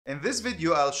In this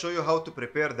video, I'll show you how to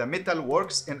prepare the metal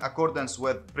works in accordance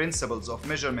with Principles of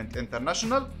Measurement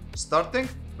International, starting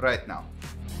right now.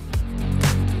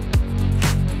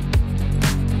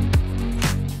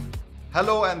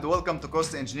 Hello and welcome to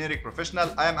Cost Engineering Professional.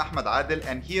 I am Ahmed Adel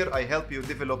and here I help you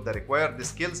develop the required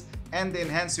skills and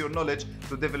enhance your knowledge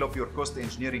to develop your cost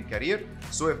engineering career.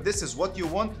 So if this is what you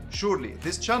want, surely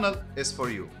this channel is for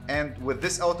you. And with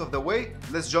this out of the way,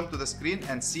 let's jump to the screen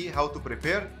and see how to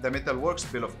prepare the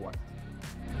Metalworks Bill of Quantities.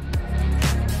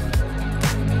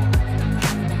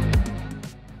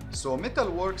 So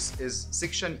Metalworks is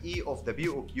section E of the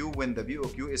BOQ when the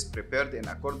BOQ is prepared in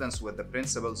accordance with the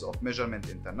Principles of Measurement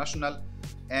International.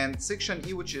 And section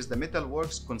E, which is the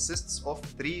Metalworks, consists of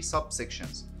 3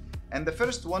 subsections. And the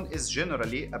first one is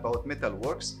generally about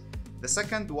metalworks. The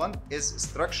second one is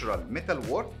structural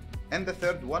metalwork. And the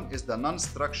third one is the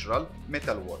non-structural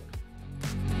metalwork.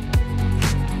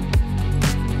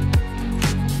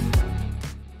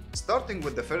 Starting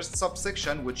with the first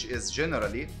subsection, which is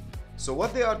generally, so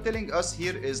what they are telling us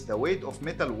here is the weight of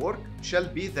metal work shall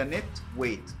be the net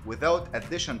weight without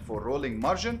addition for rolling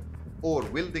margin or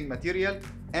welding material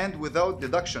and without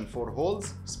deduction for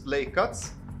holes, splay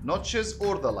cuts, notches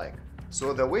or the like.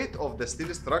 So the weight of the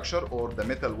steel structure or the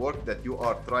metal work that you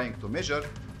are trying to measure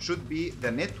should be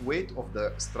the net weight of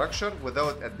the structure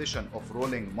without addition of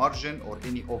rolling margin or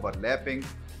any overlapping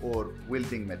or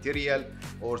welding material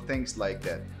or things like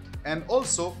that. And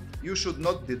also, you should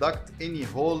not deduct any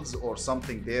holes or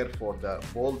something there for the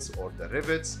bolts or the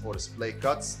rivets or splay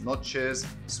cuts, notches,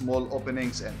 small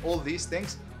openings, and all these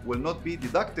things will not be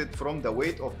deducted from the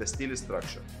weight of the steel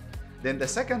structure. Then the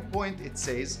second point, it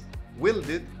says,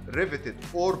 welded, riveted,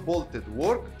 or bolted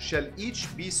work shall each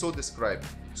be so described.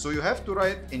 So you have to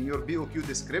write in your BOQ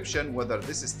description whether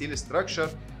this steel structure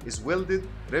is welded,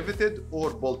 riveted,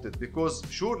 or bolted, because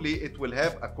surely it will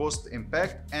have a cost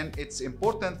impact and it's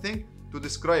important thing to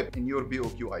describe in your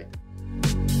BOQ item.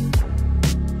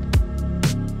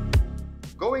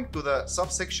 Going to the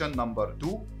subsection number 2,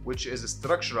 which is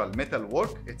structural metal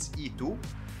work, it's E2.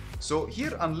 So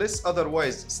here, unless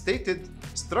otherwise stated,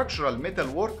 structural metal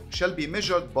work shall be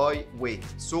measured by weight.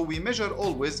 So we measure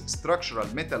always structural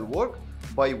metal work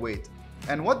by weight.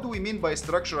 And what do we mean by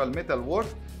structural metal work?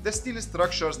 The steel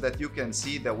structures that you can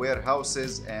see, the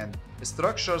warehouses and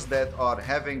structures that are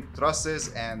having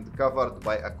trusses and covered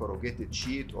by a corrugated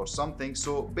sheet or something.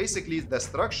 So basically the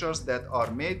structures that are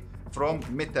made from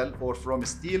metal or from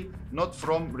steel, not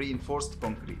from reinforced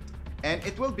concrete. And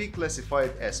it will be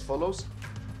classified as follows.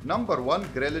 Number 1,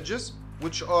 grillages,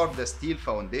 which are the steel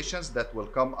foundations that will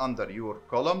come under your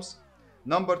columns.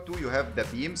 Number 2, you have the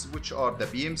beams, which are the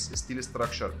beams, steel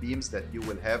structure beams that you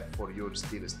will have for your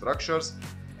steel structures.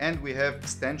 And we have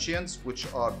stanchions,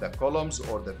 which are the columns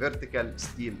or the vertical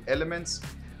steel elements.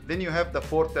 Then you have the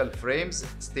portal frames,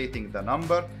 stating the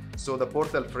number. So the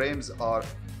portal frames are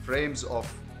frames of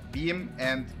beam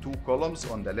and 2 columns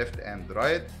on the left and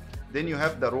right. Then you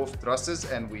have the roof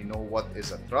trusses, and we know what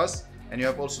is a truss. And you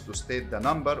have also to state the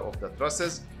number of the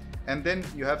trusses. And then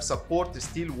you have support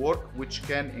steel work, which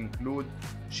can include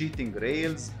sheeting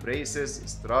rails, braces,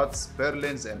 struts,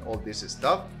 purlins, and all this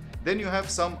stuff. Then you have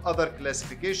some other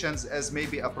classifications as may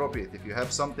be appropriate. If you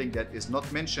have something that is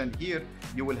not mentioned here,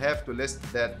 you will have to list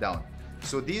that down.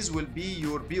 So these will be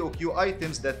your BOQ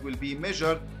items that will be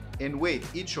measured in weight.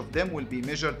 Each of them will be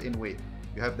measured in weight.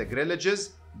 You have the grillages,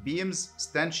 beams,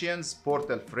 stanchions,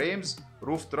 portal frames,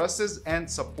 roof trusses, and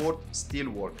support steel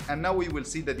work. And now we will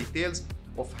see the details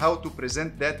of how to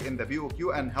present that in the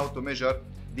BOQ and how to measure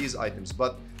these items.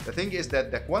 But the thing is that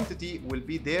the quantity will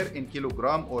be there in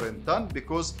kilogram or in ton,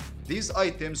 because these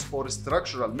items for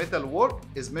structural metal work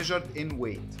is measured in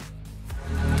weight.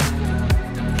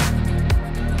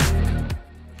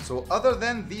 So other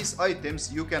than these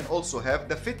items, you can also have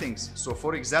the fittings. So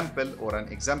for example, or an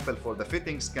example for the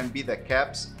fittings can be the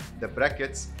caps, the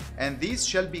brackets, and these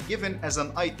shall be given as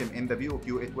an item in the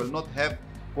BOQ. It will not have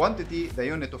quantity. The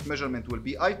unit of measurement will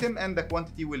be item and the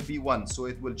quantity will be 1. So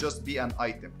it will just be an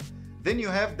item. Then you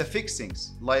have the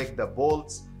fixings like the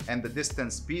bolts and the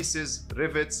distance pieces,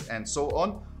 rivets, and so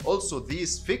on. Also,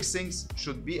 these fixings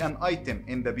should be an item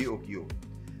in the BOQ.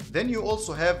 Then you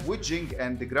also have wedging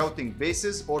and the grouting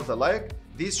bases or the like.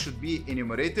 These should be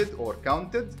enumerated or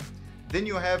counted. Then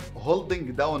you have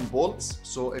holding down bolts.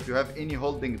 So if you have any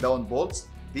holding down bolts,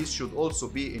 these should also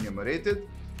be enumerated.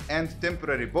 and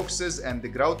temporary boxes and the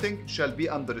grouting shall be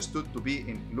understood to be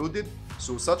included.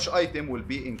 So such item will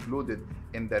be included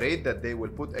in the rate that they will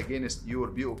put against your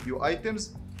BOQ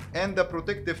items. And the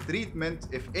protective treatment,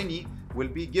 if any, will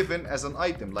be given as an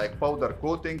item like powder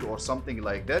coating or something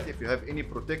like that. If you have any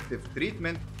protective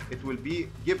treatment, it will be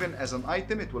given as an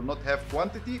item. It will not have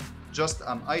quantity, just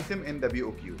an item in the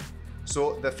BOQ.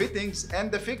 So the fittings and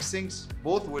the fixings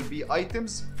both will be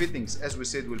items. Fittings, as we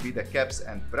said, will be the caps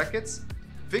and brackets.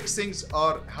 Fixings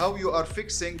are how you are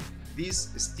fixing these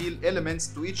steel elements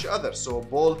to each other. So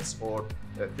bolts or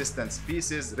distance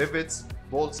pieces, rivets,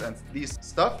 bolts and these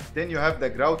stuff. Then you have the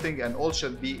grouting and all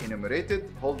shall be enumerated.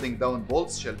 Holding down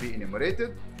bolts shall be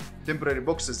enumerated. Temporary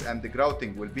boxes and the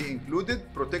grouting will be included.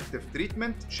 Protective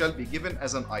treatment shall be given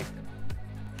as an item.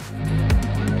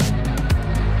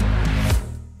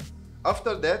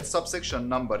 After that, subsection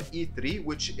number E3,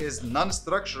 which is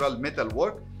non-structural metal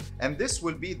work, and this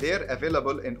will be there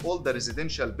available in all the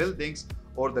residential buildings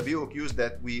or the BOQs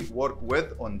that we work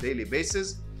with on daily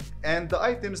basis. And the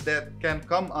items that can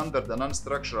come under the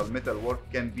non-structural metal work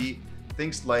can be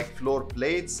things like floor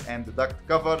plates and duct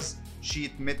covers,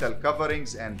 sheet metal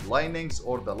coverings and linings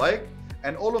or the like.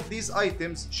 And all of these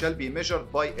items shall be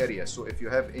measured by area. So if you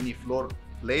have any floor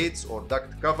plates or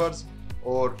duct covers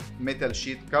or metal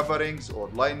sheet coverings or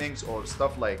linings or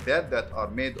stuff like that that are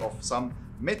made of some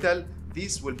metal,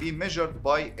 these will be measured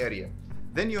by area.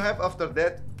 Then you have after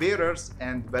that bearers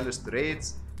and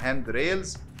balustrades,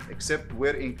 handrails, except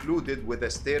were included with a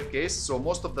staircase. So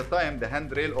most of the time the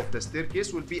handrail of the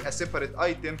staircase will be a separate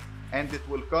item and it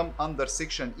will come under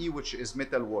section E, which is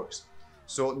metal works.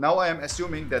 So now I am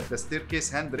assuming that the staircase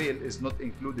handrail is not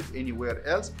included anywhere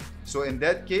else. So in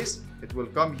that case, it will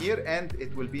come here and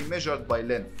it will be measured by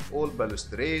length. All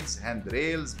balustrades,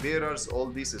 handrails, bearers, all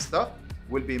this stuff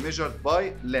will be measured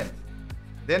by length.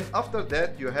 Then after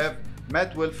that, you have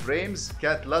matwell frames,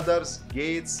 cat ladders,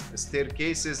 gates,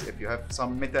 staircases. If you have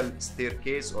some metal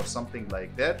staircase or something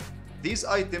like that, these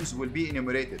items will be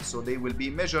enumerated. So they will be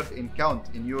measured in count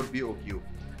in your BOQ.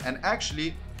 And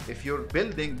actually, if your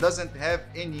building doesn't have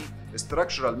any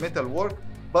structural metal work,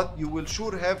 but you will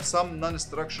sure have some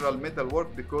non-structural metal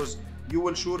work, because you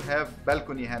will sure have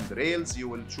balcony handrails, you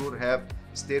will sure have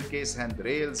staircase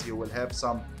handrails, you will have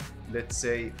some, let's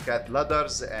say, cat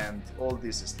ladders and all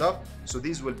this stuff. So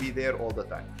these will be there all the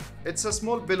time. It's a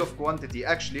small bill of quantity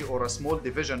actually, or a small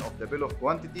division of the bill of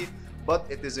quantity, but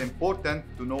it is important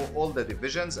to know all the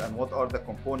divisions and what are the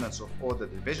components of all the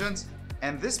divisions.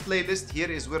 And this playlist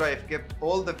here is where I've kept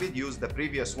all the videos, the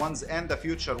previous ones and the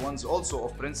future ones also,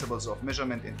 of Principles of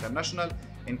Measurement International,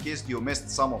 in case you missed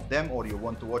some of them or you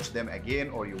want to watch them again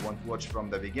or you want to watch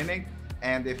from the beginning.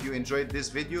 And if you enjoyed this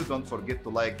video, don't forget to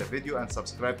like the video and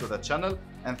subscribe to the channel.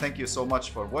 And thank you so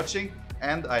much for watching,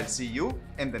 and I'll see you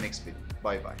in the next video.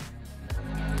 Bye bye.